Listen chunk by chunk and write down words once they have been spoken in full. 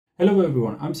Hello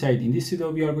everyone, I'm Said. In this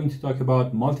video, we are going to talk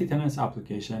about multi-tenants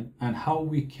application and how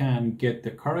we can get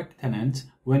the correct tenant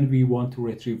when we want to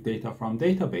retrieve data from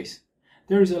database.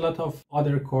 There is a lot of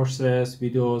other courses,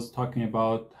 videos talking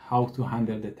about how to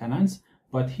handle the tenants,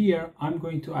 but here I'm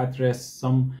going to address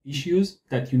some issues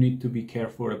that you need to be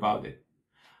careful about it.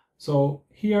 So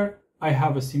here I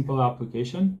have a simple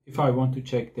application. If I want to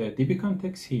check the DB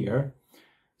context here,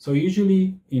 so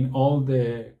usually in all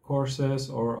the courses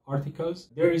or articles,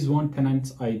 there is one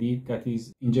tenant's ID that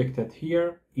is injected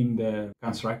here in the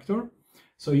constructor.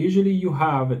 So usually you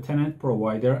have a tenant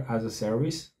provider as a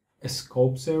service, a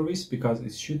scope service, because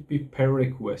it should be per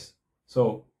request.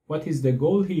 So what is the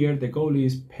goal here? The goal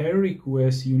is per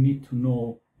request, you need to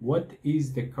know what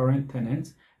is the current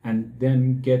tenant and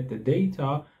then get the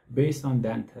data based on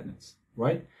that tenants,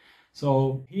 right?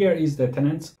 So here is the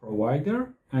tenant's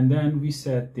provider, and then we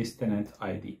set this tenant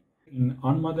ID. In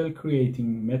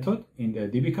OnModelCreating method in the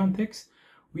DB context,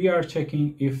 we are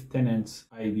checking if tenant's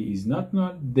ID is not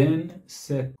null, then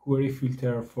set query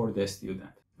filter for the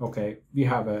student. Okay, we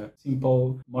have a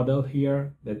simple model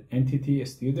here, that entity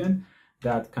student,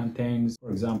 that contains,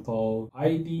 for example,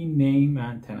 ID, name,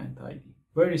 and tenant ID.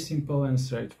 Very simple and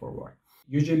straightforward.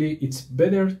 Usually it's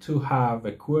better to have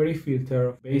a query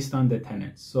filter based on the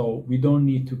tenants. So we don't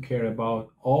need to care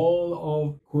about all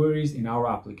of queries in our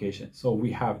application. So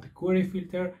we have the query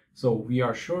filter. So we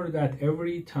are sure that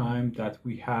every time that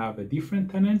we have a different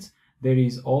tenants, there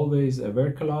is always a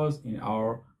where clause in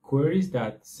our queries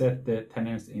that set the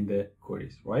tenants in the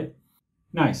queries, right?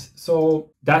 Nice.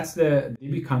 So that's the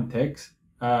DB context.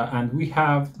 And we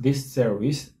have this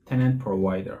service, tenant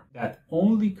provider, that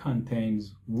only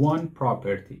contains one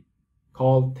property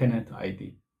called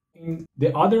TenantId. In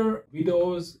the other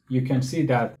videos, you can see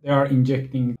that they are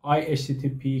injecting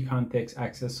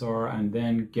IHttpContextAccessor and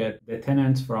then get the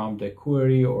tenants from the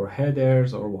query or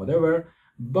headers or whatever.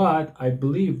 But I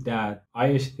believe that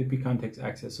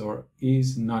IHttpContextAccessor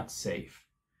is not safe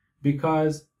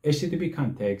because HTTP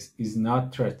context is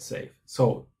not thread safe.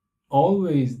 So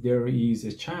always there is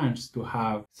a chance to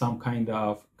have some kind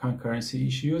of concurrency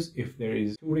issues. If there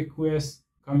is two requests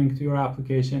coming to your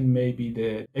application, maybe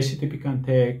the HTTP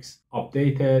context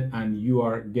updated and you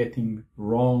are getting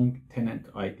wrong tenant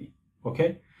ID.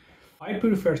 Okay, I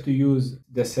prefer to use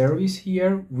the service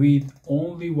here with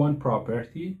only one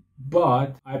property,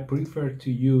 but I prefer to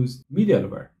use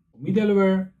middleware.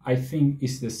 Middleware, I think,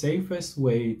 is the safest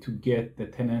way to get the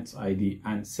tenant's ID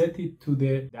and set it to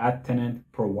that tenant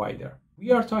provider.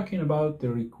 We are talking about the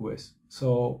request.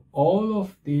 So all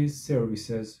of these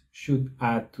services should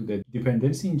add to the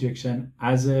dependency injection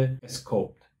as a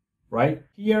scope, right?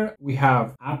 Here we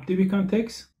have app DB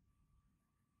context.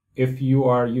 If you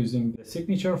are using the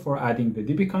signature for adding the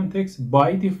DB context,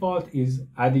 by default is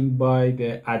adding by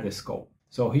the add scope.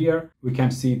 So here we can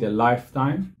see the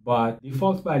lifetime, but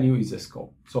default value is a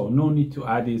scope. So no need to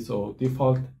add it. So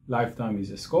default lifetime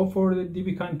is a scope for the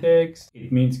DB context.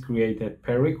 It means created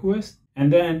per request.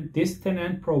 And then this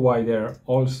tenant provider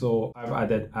also I've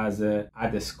added as a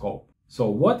add scope. So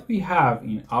what we have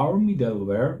in our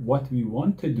middleware, what we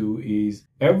want to do is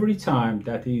every time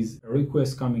that is a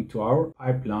request coming to our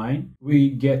pipeline, we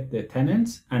get the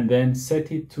tenants and then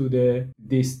set it to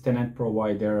this tenant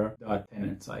provider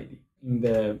 .tenants ID. In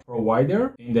the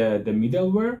provider, in the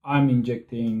middleware, I'm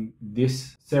injecting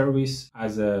this service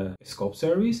as a scope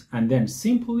service, and then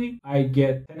simply I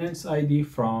get tenant's ID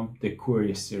from the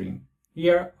query string.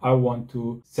 Here I want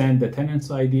to send the tenant's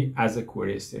ID as a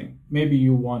query string. Maybe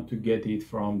you want to get it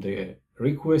from the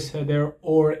request header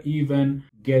or even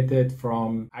get it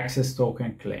from access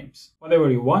token claims.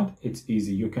 Whatever you want, it's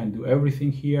easy. You can do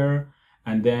everything here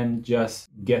and then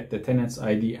just get the tenant's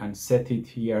ID and set it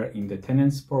here in the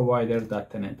tenants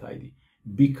provider.tenantId.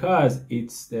 Because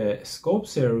it's the scope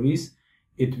service,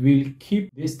 it will keep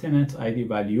this tenant's ID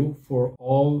value for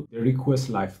all the request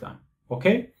lifetime.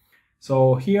 Okay,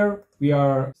 so here we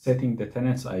are setting the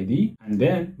tenant's ID and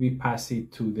then we pass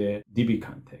it to the DB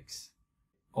context.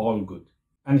 All good.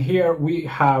 And here we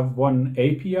have one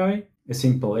API, a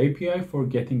simple API for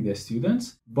getting the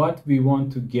students, but we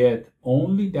want to get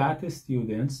only that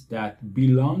students that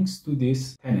belongs to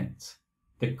this tenant,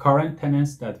 the current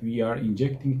tenants that we are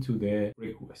injecting to the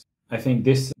request. I think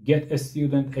this get a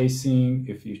student async,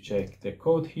 if you check the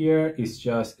code here, is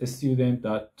just a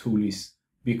student.toList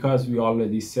because we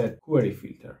already set query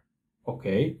filter.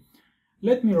 Okay,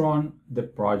 let me run the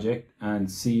project and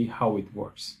see how it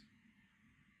works.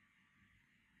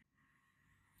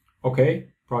 Okay,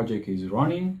 project is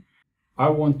running. I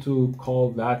want to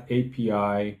call that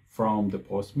API from the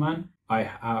Postman. I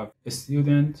have a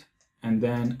student and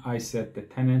then I set the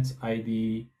tenant's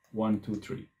ID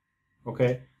 123.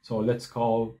 Okay, so let's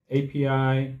call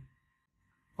API.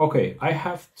 Okay, I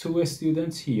have two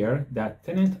students here that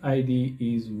tenant ID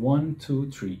is 1,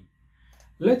 2, 3.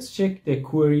 Let's check the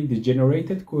query, the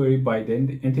generated query by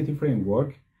the entity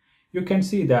framework. You can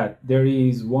see that there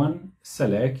is one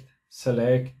select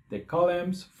the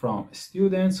columns from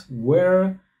students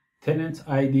where tenant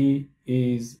ID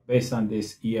is based on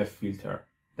this EF filter,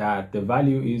 that the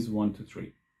value is 1, 2,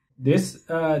 3. This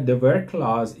the where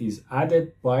clause is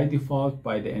added by default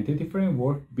by the entity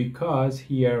framework because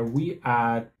here we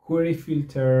add query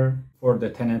filter for the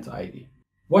tenant ID.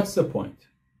 What's the point?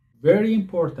 Very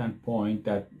important point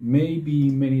that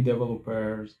maybe many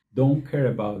developers don't care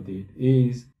about it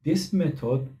is this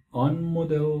method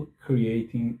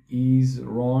OnModelCreating is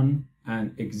run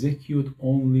and execute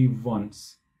only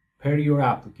once per your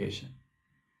application.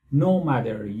 No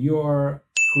matter you're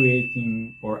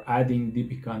creating or adding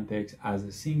DB context as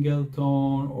a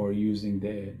singleton or using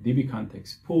the DB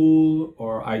context pool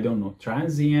or I don't know,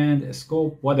 transient,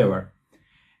 scope, whatever.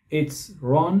 It's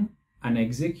run and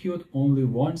execute only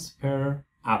once per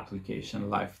application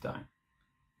lifetime.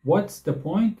 What's the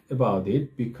point about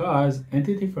it? Because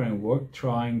entity framework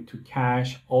trying to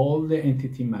cache all the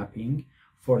entity mapping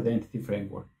for the entity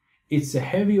framework. It's a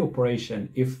heavy operation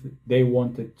if they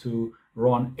wanted to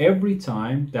run every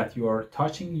time that you are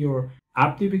touching your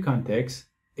app DB context,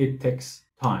 it takes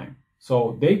time.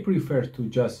 So they prefer to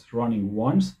just running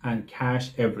once and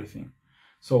cache everything.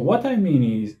 So what I mean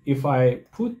is if I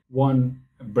put one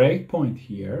breakpoint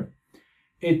here,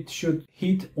 it should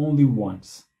hit only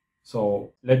once.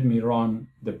 So let me run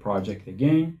the project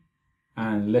again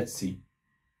and let's see.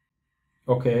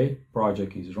 Okay,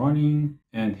 project is running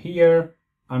and here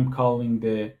I'm calling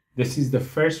this is the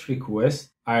first request.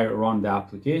 I run the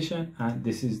application and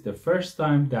this is the first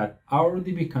time that our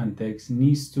DB context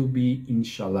needs to be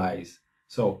initialized.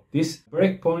 So this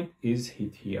breakpoint is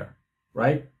hit here,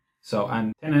 right? So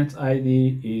and tenant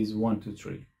ID is 1, 2,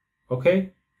 3.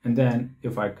 Okay, and then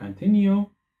if I continue,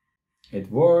 it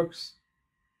works.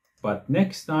 But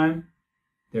next time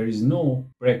there is no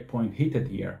breakpoint hit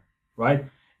here, right?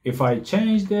 If I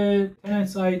change the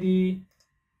tenant's ID,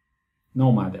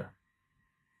 no matter.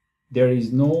 There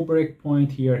is no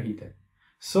breakpoint here hit.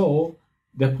 So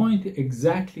the point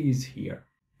exactly is here.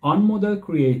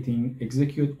 OnModelCreating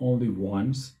execute only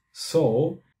once.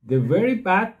 So the very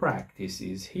bad practice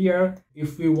is here.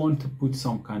 If we want to put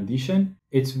some condition,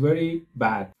 it's very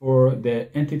bad for the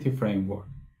entity framework.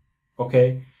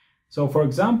 Okay. So for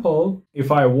example,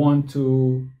 if I want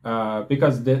to,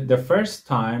 because the first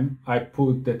time I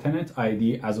put the tenant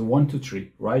ID as 1, 2,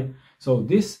 3, right? So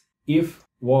this if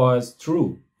was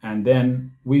true. And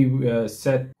then we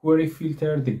set query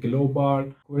filter, the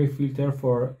global query filter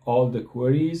for all the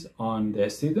queries on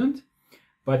the student.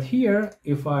 But here,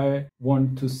 if I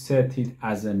want to set it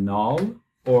as a null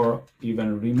or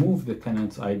even remove the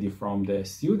tenant's ID from the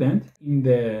student, in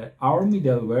our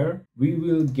middleware, we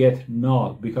will get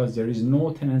null because there is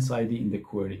no tenant's ID in the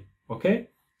query. Okay,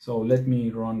 so let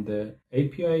me run the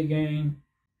API again.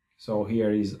 So here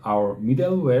is our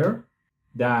middleware.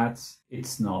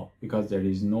 It's null because there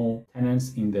is no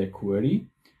tenants in the query,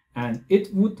 and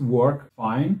it would work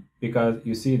fine because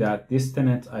you see that this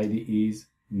tenant ID is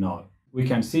null. We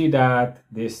can see that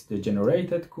the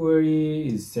generated query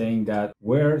is saying that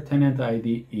where tenant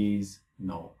ID is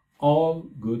null. All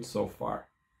good so far.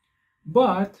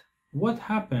 But what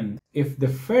happens if the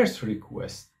first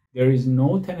request there is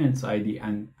no tenant's ID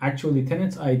and actually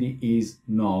tenant's ID is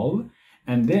null,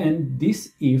 and then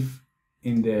this if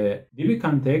in the DB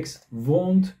context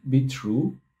won't be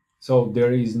true. So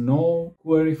there is no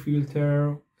query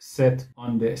filter set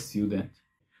on the student.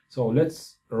 So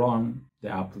let's run the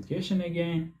application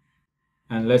again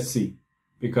and let's see,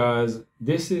 because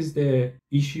this is the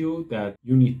issue that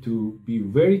you need to be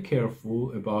very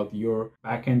careful about your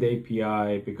backend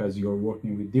API because you're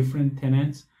working with different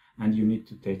tenants and you need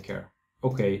to take care.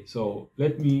 Okay, so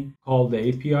let me call the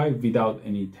API without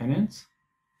any tenants.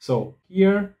 So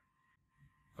here,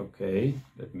 okay,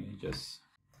 let me just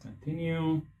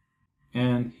continue.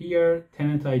 And here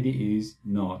tenant ID is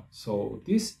null. So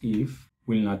this if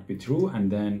will not be true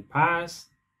and then pass.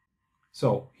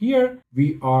 So here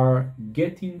we are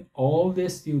getting all the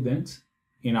students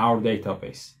in our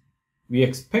database. We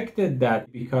expected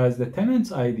that because the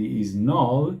tenant's ID is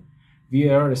null, we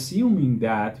are assuming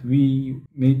that we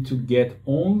need to get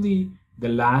only the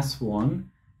last one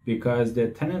because the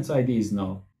tenant's ID is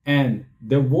null. And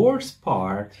the worst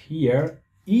part here,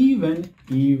 even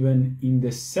in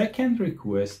the second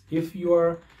request, if you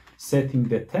are setting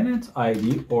the tenant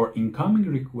ID or incoming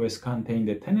request contain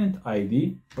the tenant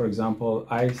ID, for example,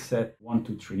 I set 1,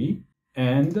 2, 3,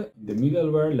 And the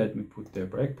middleware, let me put the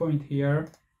breakpoint here.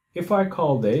 If I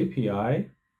call the API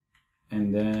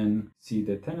and then see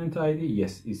the tenant ID,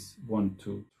 yes, it's 1,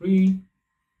 2, 3.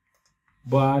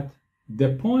 But the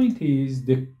point is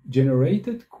the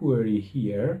generated query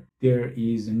here, there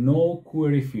is no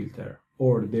query filter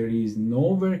or there is no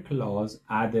where clause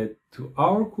added to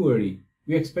our query.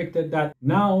 We expected that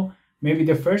now maybe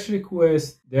the first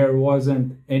request there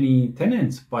wasn't any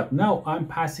tenants, but now I'm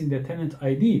passing the tenant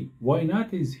ID. Why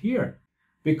not is here?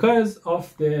 Because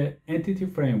of the entity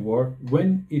framework,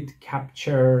 when it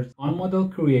captures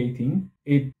OnModelCreating,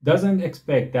 it doesn't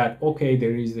expect that, okay,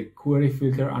 there is a query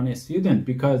filter on a student,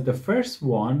 because the first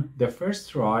one, the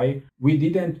first try, we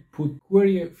didn't put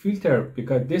query filter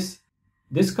because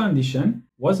this condition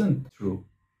wasn't true,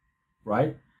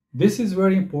 right? This is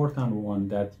very important one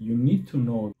that you need to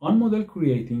know.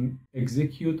 OnModelCreating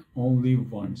execute only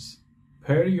once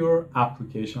per your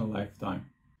application lifetime.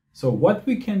 So what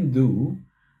we can do,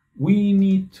 we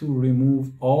need to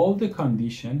remove all the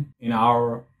condition in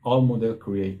our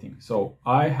OnModelCreating. So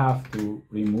I have to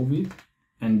remove it,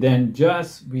 and then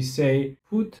just we say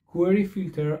put query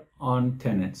filter on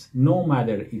tenants, no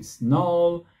matter it's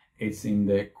null, it's in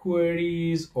the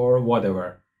queries or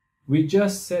whatever. We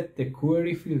just set the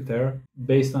query filter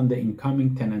based on the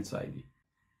incoming tenant's ID.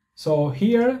 So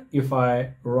here, if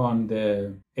I run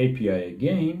the API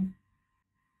again,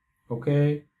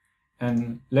 okay,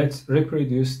 and let's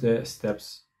reproduce the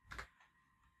steps.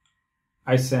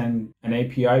 I send an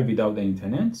API without any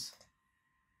tenants.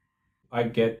 I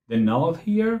get the null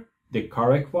here, the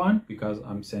correct one, because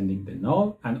I'm sending the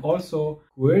null, and also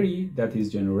query that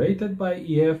is generated by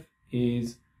EF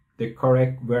is the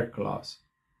correct where clause.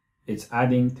 It's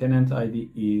adding tenant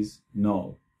ID is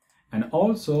null. And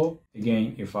also,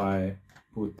 again, if I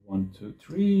put 1, 2,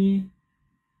 3,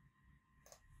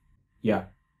 yeah,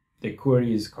 the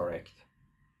query is correct,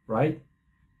 right?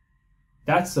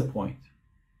 That's the point.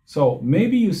 So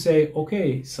maybe you say,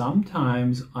 okay,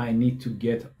 sometimes I need to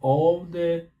get all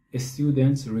the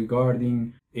students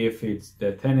regarding if it's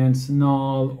the tenants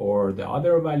null or the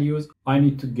other values, I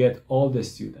need to get all the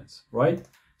students, right?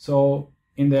 So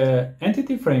in the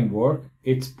entity framework,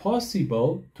 it's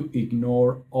possible to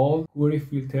ignore all query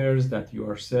filters that you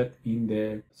are set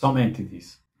in some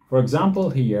entities. For example,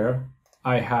 here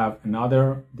I have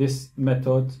this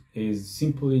method is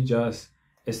simply just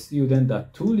a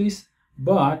student.toList,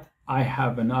 but I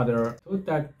have another method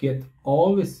that get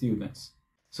all the students.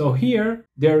 So here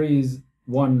there is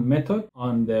one method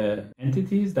on the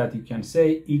entities that you can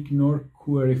say ignore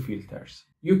query filters.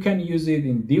 You can use it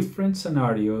in different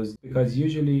scenarios because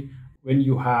usually when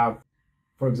you have,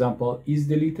 for example, is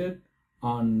deleted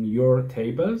on your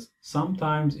tables,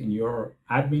 sometimes in your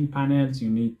admin panels, you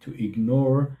need to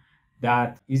ignore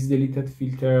that is deleted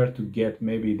filter to get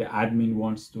maybe the admin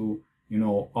wants to,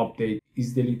 update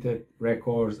is deleted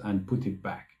records and put it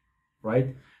back,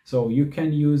 right? So you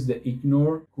can use the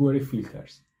ignore query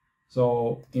filters.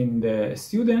 So in the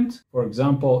student, for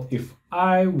example, if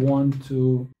I want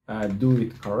to do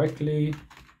it correctly,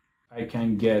 I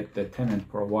can get the tenant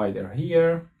provider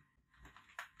here,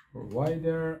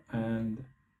 provider, and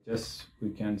just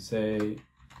we can say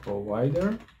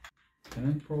provider,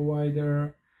 tenant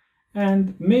provider,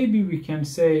 and maybe we can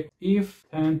say if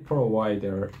tenant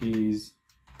provider is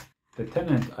the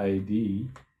tenant ID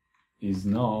is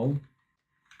null,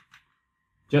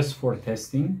 just for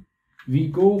testing, we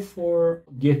go for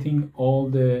getting all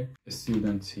the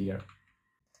students here.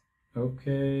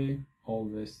 Okay, all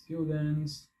the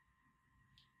students,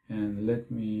 and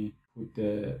let me put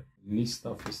the list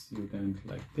of a student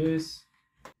like this,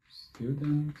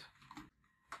 student.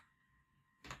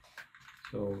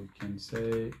 So we can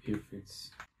say if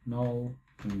it's null,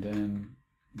 and then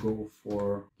go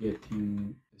for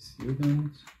getting the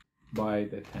student by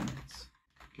the tenants.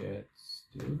 Get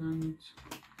student.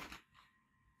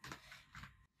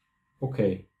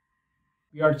 Okay,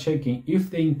 we are checking if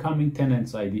the incoming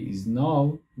tenant's ID is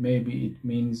null. Maybe it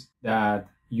means that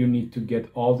you need to get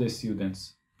all the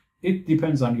students. It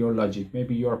depends on your logic.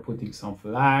 Maybe you are putting some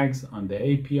flags on the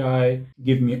API,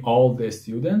 give me all the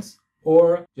students,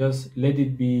 or just let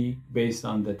it be based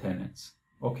on the tenants.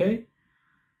 Okay,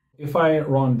 if I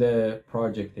run the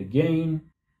project again,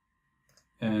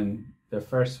 and the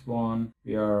first one,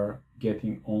 we are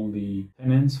getting only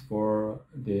tenants for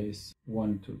this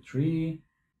 1, 2, 3.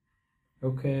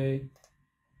 Okay,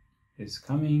 it's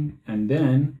coming. And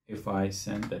then if I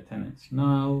send the tenants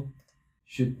now,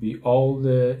 should be all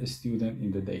the student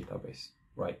in the database,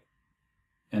 right?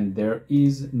 And there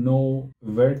is no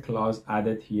where clause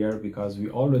added here because we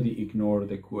already ignored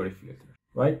the query filter,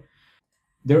 right?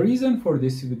 The reason for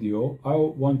this video, I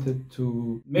wanted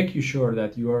to make you sure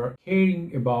that you are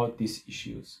caring about these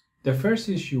issues. The first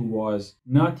issue was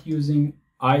not using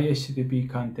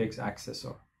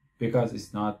IHttpContextAccessor because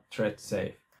it's not thread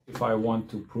safe. If I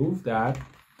want to prove that,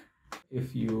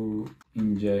 if you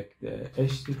inject the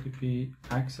HTTP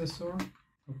accessor,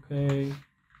 okay,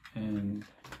 and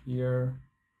here,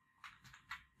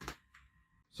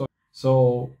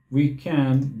 so we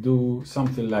can do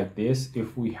something like this.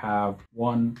 If we have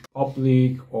one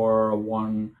public or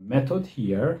one method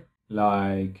here,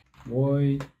 like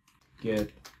void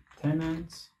get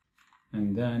tenants,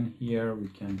 and then here we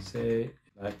can say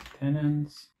like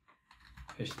tenants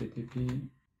HTTP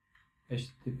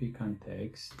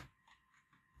context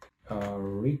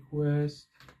request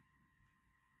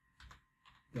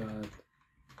dot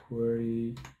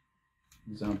query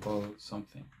example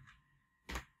something,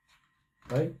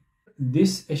 right?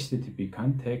 This HTTP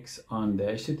context on the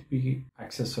HTTP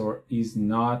accessor is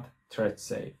not thread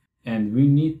safe, and we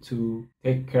need to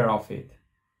take care of it.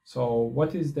 So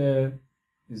what is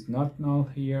not null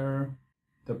here?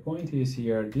 The point is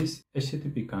here, this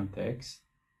HTTP context,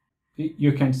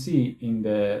 you can see in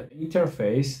the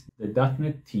interface, the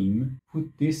 .NET team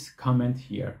put this comment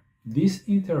here. This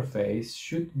interface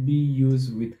should be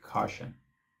used with caution.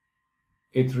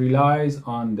 It relies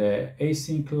on the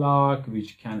async lock,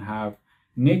 which can have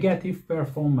negative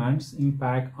performance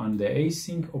impact on the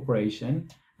async operation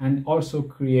and also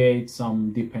create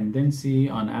some dependency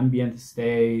on ambient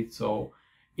state. So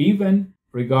even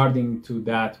regarding to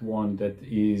that one that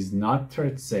is not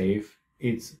thread safe,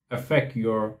 it's affect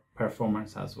your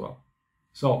performance as well.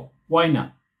 So why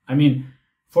not? I mean,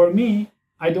 for me,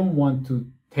 I don't want to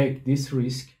take this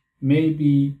risk.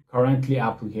 Maybe currently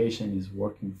application is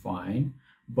working fine,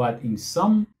 but in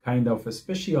some kind of a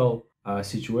special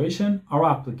situation, our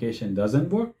application doesn't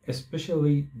work,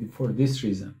 especially for this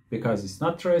reason, because it's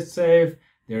not thread safe.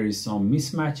 There is some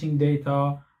mismatching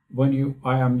data when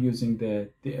I am using the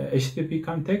HTTP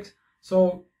context.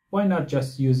 So why not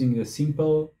just using the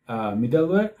simple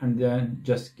middleware and then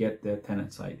just get the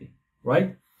tenants ID,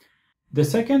 right? The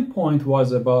second point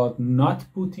was about not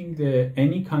putting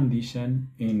any condition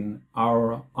in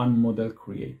our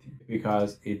OnModelCreating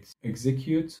because it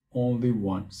executes only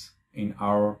once in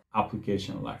our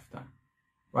application lifetime,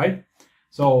 right?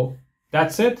 So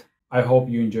that's it. I hope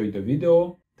you enjoyed the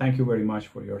video. Thank you very much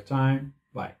for your time.